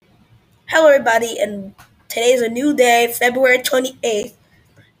Hello, everybody, and today is a new day, February 28th.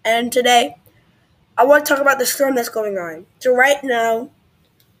 And today, I want to talk about the storm that's going on. So, right now,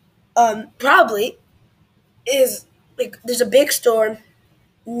 probably is like there's a big storm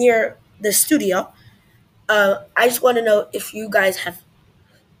near the studio. I just want to know if you guys have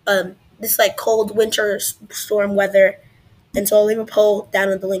this like cold winter storm weather, and so I'll leave a poll down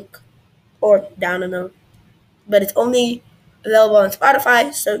in the link or down in the, but it's only available on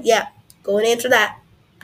Spotify. So, yeah, go and answer that.